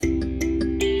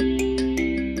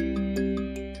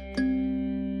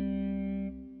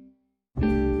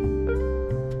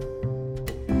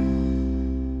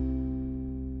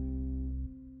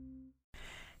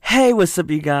What's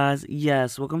up, you guys?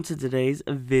 Yes, welcome to today's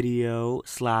video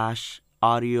slash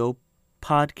audio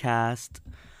podcast.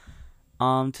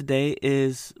 Today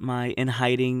is my In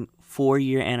Hiding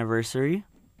 4-year anniversary.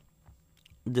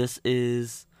 This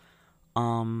is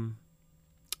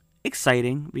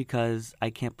exciting because I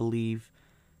can't believe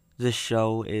this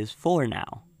show is 4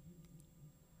 now.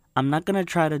 I'm not gonna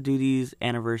try to do these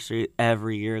anniversary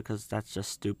every year because that's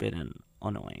just stupid and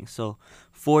annoying. So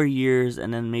 4 years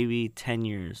and then maybe 10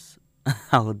 years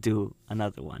I'll do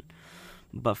another one.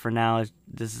 But for now,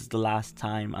 this is the last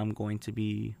time I'm going to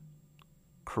be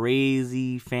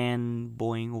crazy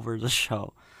fanboying over the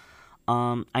show.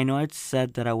 I know I'd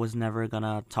said that I was never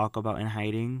gonna talk about In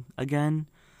Hiding again,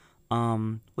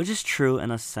 which is true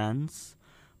in a sense,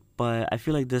 but I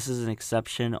feel like this is an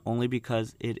exception only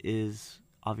because it is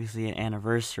obviously an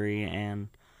anniversary and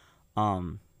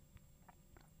the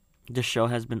show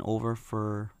has been over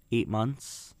for 8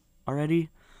 months already.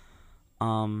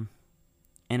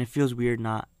 And it feels weird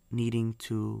not needing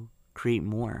to create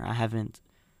more. I haven't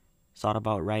thought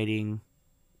about writing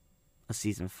a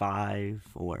season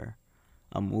 5 or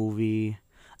a movie.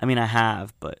 I mean, I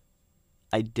have, but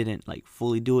I didn't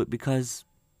fully do it because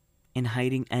In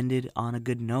Hiding ended on a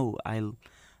good note. I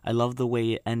love the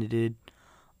way it ended.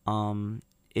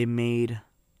 It made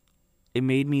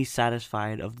me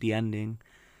satisfied of the ending.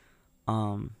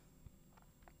 But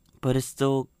it's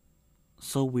still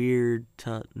so weird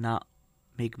to not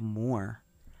make more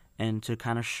and to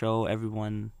kind of show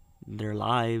everyone their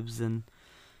lives and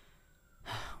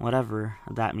whatever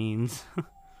that means.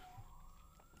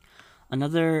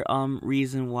 Another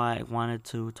reason why I wanted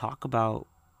to talk about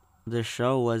this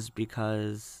show was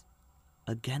because,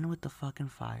 again, with the fucking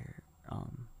fire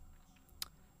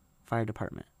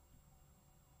department,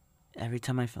 every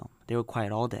time I film they were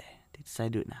quiet all day. They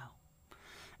decided to do it now.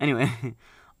 Anyway,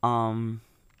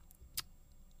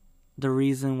 the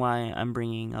reason why I'm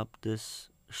bringing up this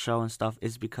show and stuff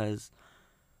is because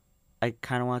I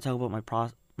kind of want to talk about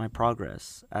my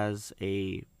progress as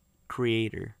a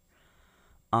creator.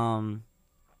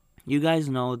 You guys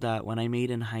know that when I made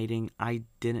In Hiding, I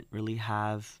didn't really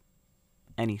have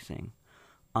anything.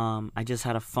 I just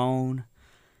had a phone,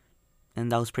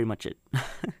 and that was pretty much it.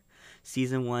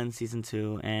 Season 1, Season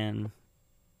 2, and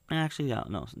actually,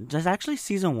 no, just actually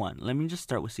Season 1. Let me just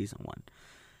start with Season 1.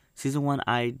 Season 1,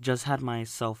 I just had my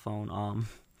cell phone,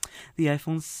 the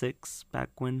iPhone 6, back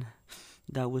when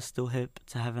that was still hip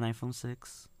to have an iPhone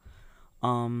 6.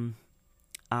 I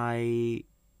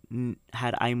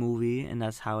had iMovie, and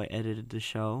that's how I edited the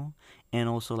show, and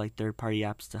also third-party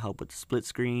apps to help with the split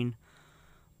screen.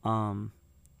 I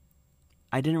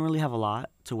didn't really have a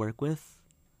lot to work with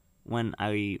when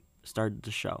I started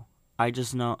the show. I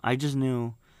just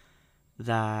knew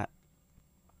that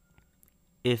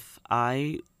if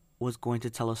I was going to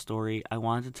tell a story, I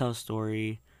wanted to tell a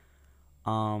story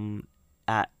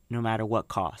at no matter what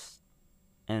cost.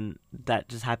 And that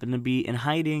just happened to be In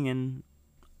Hiding and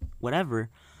whatever.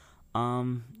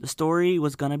 The story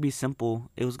was going to be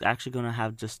simple. It was actually going to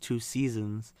have just 2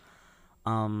 seasons.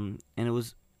 And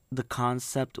the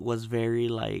concept was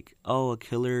very a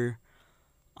killer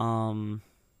running,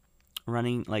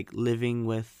 living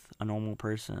with a normal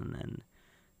person and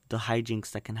the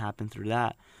hijinks that can happen through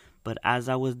that. But as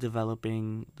I was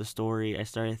developing the story, I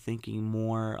started thinking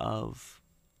more of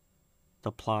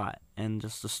the plot and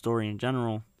just the story in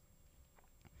general.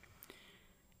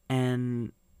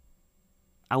 And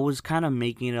I was kind of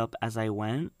making it up as I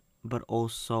went, but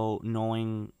also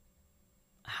knowing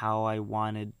how I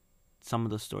wanted some of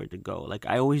the story to go.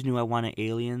 I always knew I wanted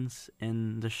aliens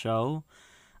in the show.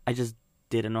 I just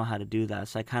didn't know how to do that.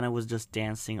 So I kind of was just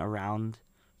dancing around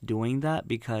doing that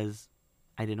because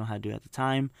I didn't know how to do it at the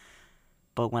time.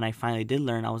 But when I finally did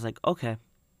learn, I was like, okay,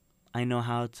 I know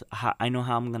how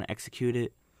I'm going to execute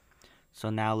it. So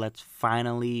now let's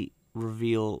finally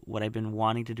reveal what I've been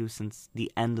wanting to do since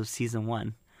the end of season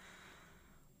 1.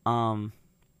 And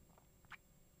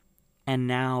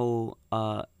now,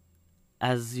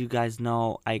 as you guys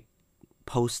know, I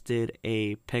posted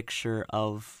a picture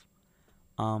of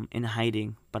In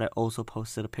Hiding, but I also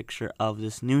posted a picture of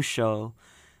this new show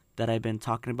that I've been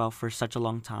talking about for such a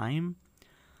long time.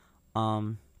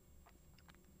 I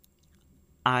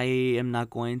am not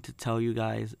going to tell you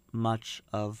guys much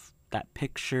of that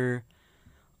picture.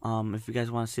 If you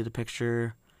guys want to see the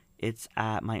picture, it's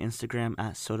at my Instagram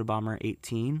at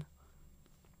sodabomber18.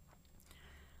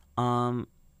 I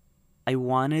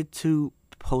wanted to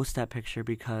post that picture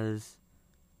because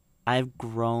I've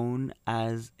grown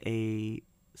as a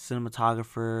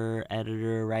cinematographer,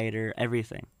 editor, writer,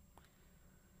 everything.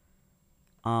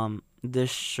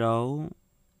 This show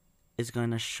is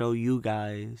going to show you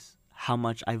guys how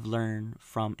much I've learned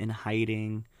from In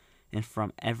Hiding and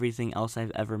from everything else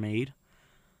I've ever made.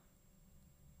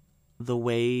 The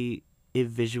way it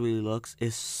visually looks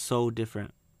is so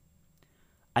different.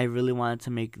 I really wanted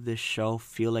to make this show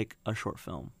feel like a short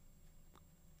film.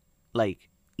 Like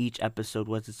each episode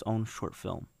was its own short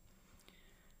film.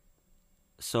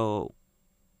 So,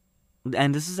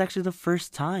 and this is actually the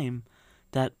first time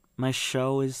that my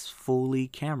show is fully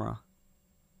camera.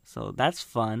 So that's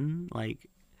fun. Like,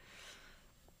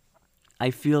 I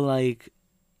feel like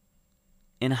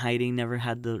In Hiding never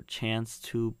had the chance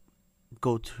to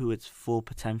go to its full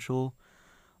potential.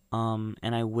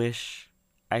 And I wish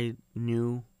I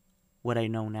knew what I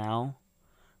know now.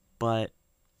 But,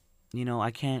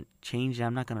 I can't change it.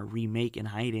 I'm not going to remake In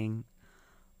Hiding.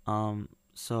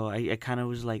 So I kind of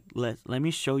was like, let me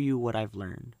show you what I've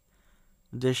learned.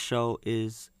 This show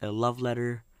is a love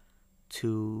letter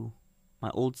to my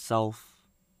old self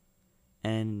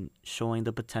and showing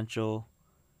the potential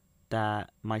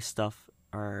that my stuff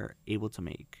are able to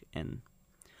make. And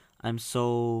I'm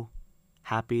so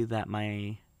happy that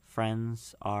my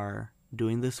friends are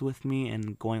doing this with me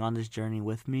and going on this journey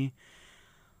with me.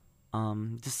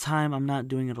 This time I'm not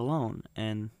doing it alone,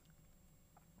 and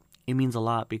it means a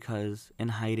lot because In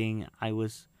Hiding I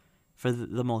was, for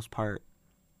the most part,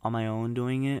 on my own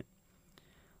doing it,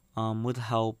 with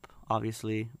help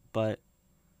obviously, but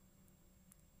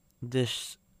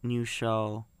this new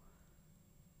show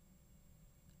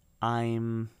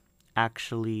I'm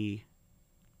actually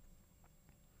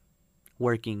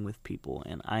working with people,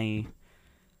 and I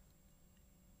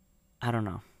don't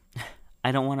know.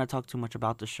 I don't want to talk too much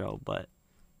about the show, but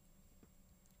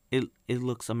it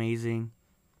looks amazing.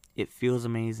 It feels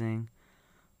amazing.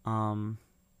 Um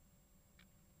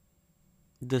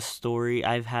the story,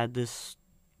 I've had this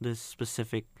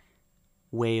specific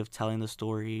way of telling the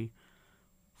story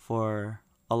for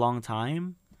a long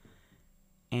time,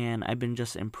 and I've been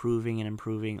just improving and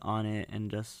improving on it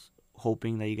and just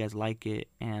hoping that you guys like it.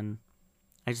 And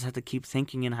I just have to keep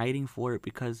thanking In Hiding for it,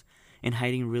 because In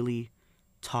Hiding really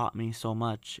taught me so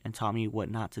much and taught me what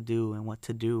not to do and what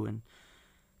to do. And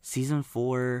season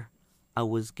 4, I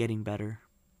was getting better.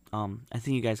 I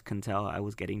think you guys can tell I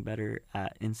was getting better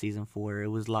in season 4. It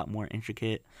was a lot more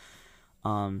intricate.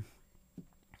 Um,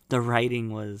 the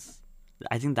writing was,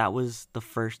 I think that was the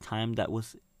first time that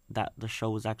the show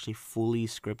was actually fully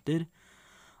scripted.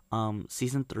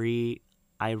 Season 3,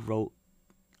 I wrote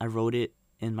it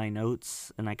in my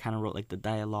notes, and I kind of wrote like the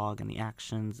dialogue and the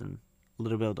actions and a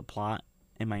little bit of the plot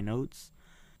in my notes.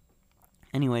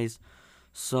 Anyways,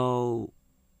 so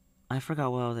I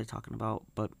forgot what I was talking about,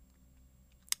 but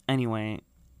anyway,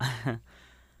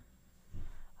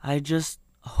 I just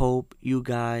hope you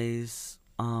guys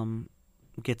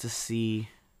get to see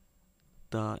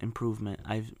the improvement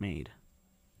I've made.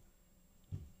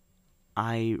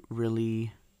 I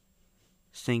really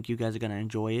think you guys are gonna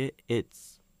enjoy it.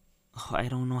 I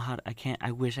don't know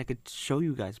I wish I could show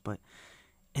you guys, but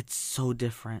it's so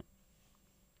different.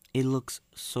 It looks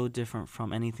so different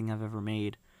from anything I've ever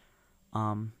made.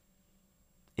 Um,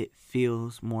 it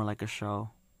feels more like a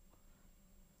show.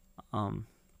 Um,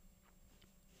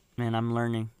 and I'm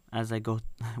learning as I go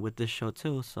with this show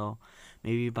too. So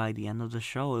maybe by the end of the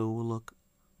show, it will look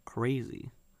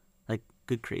crazy, like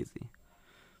good crazy.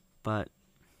 But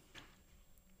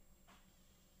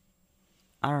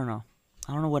I don't know.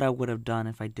 I don't know what I would have done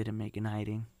if I didn't make In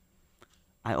Hiding.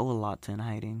 I owe a lot to In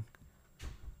Hiding.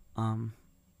 Um,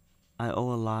 I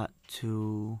owe a lot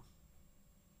to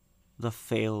the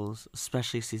fails,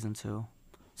 especially season 2.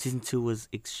 Season 2 was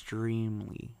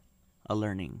extremely a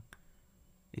learning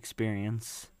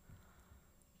experience.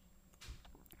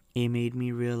 It made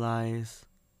me realize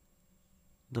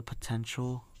the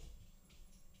potential,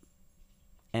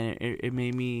 and it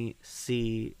made me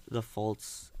see the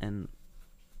faults and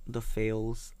the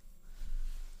fails.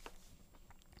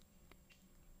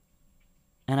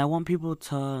 And I want people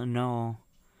to know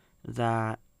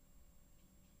that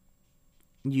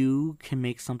you can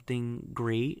make something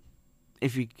great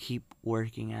if you keep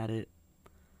working at it.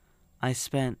 I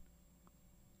spent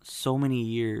so many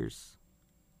years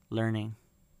learning.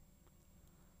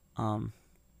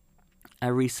 I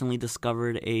recently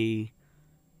discovered a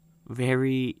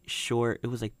very short, it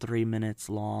was like 3 minutes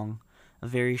long, a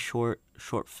very short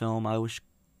film I was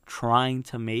trying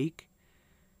to make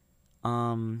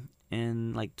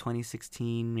in like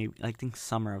 2016, maybe I think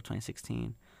summer of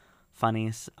 2016. Funny,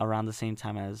 it's around the same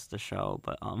time as the show,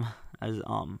 but as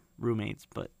roommates.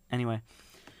 But anyway,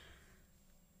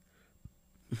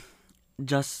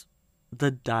 just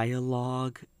the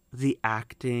dialogue, the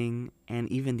acting,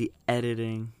 and even the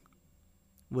editing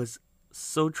was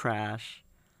so trash.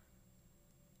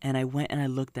 And I went and I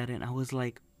looked at it and I was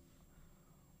like,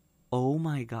 oh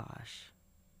my gosh.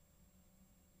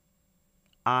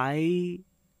 I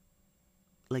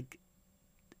like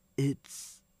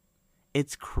it's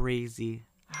crazy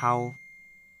how,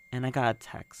 and I got a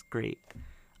text. Great.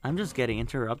 I'm just getting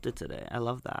interrupted today. I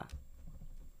love that.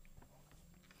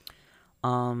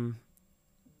 Um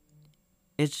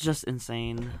it's just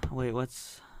insane. Wait,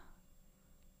 what's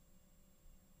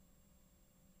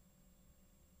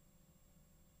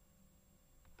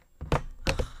are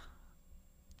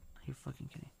you fucking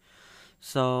kidding?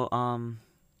 So,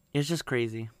 it's just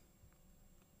crazy.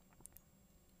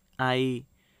 I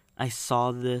I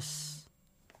saw this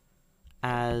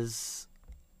as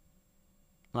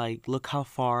like, look how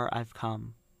far I've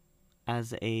come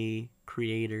as a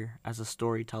creator, as a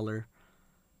storyteller.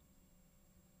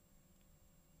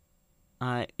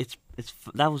 It's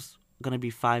that was gonna be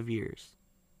 5 years.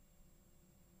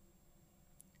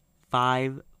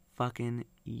 5 fucking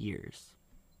years.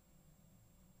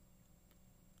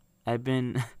 I've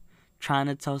been trying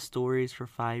to tell stories for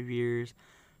 5 years,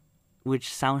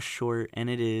 which sounds short, and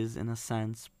it is in a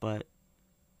sense, but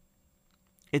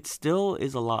it still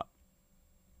is a lot.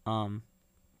 Um,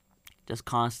 just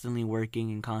constantly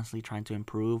working and constantly trying to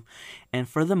improve, and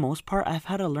for the most part, I've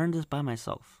had to learn this by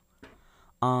myself.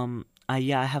 I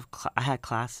had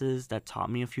classes that taught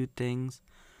me a few things.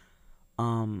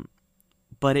 Um,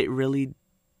 but it really,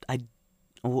 I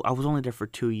I was only there for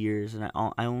 2 years, and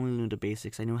I only knew the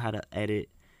basics. I knew how to edit,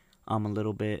 a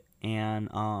little bit, and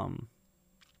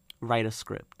write a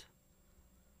script.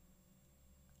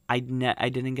 I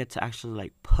didn't get to actually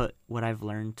like put what I've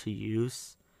learned to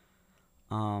use.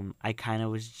 I kind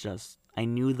of was just I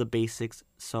knew the basics,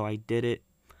 so I did it.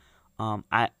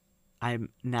 I I'm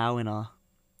now in a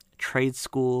trade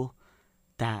school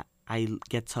that I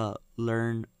get to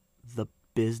learn the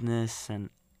business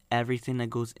and everything that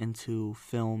goes into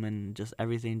film and just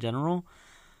everything in general.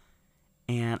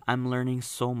 And I'm learning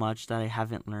so much that I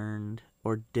haven't learned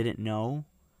or didn't know.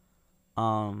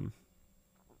 Um,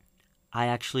 I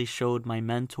actually showed my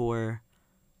mentor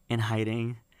in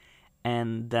hiding,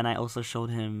 and then I also showed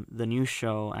him the new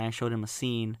show, and I showed him a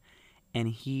scene, and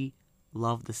he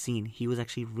loved the scene. He was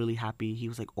actually really happy. He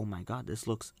was like, "Oh my god, this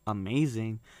looks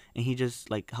amazing," and he just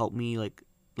like helped me like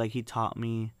he taught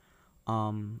me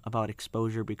about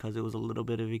exposure because it was a little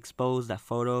bit of exposed. That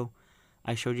photo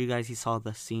I showed you guys, he saw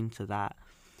the scene to that,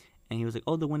 and he was like,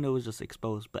 "Oh, the window was just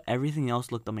exposed, but everything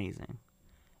else looked amazing."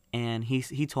 And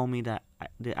he told me that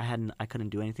I couldn't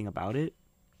do anything about it,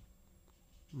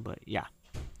 but yeah.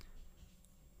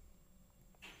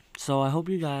 So I hope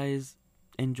you guys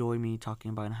enjoy me talking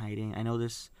about hiding. I know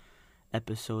this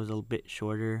episode is a bit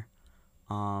shorter.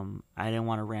 I didn't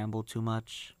want to ramble too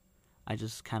much. I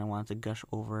just kind of wanted to gush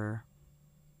over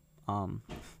um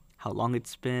how long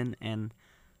it's been and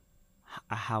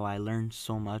how I learned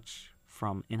so much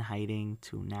from In Hiding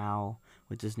to now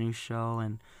with this new show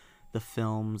and the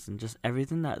films and just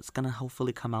everything that's gonna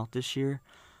hopefully come out this year.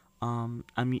 I'm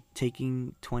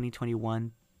taking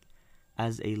 2021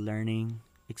 as a learning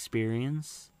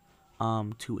experience,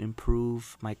 to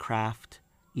improve my craft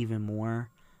even more.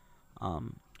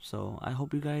 So I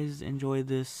hope you guys enjoy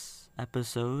this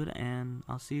episode, and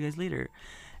I'll see you guys later.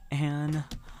 And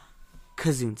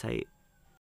Kazoon tight.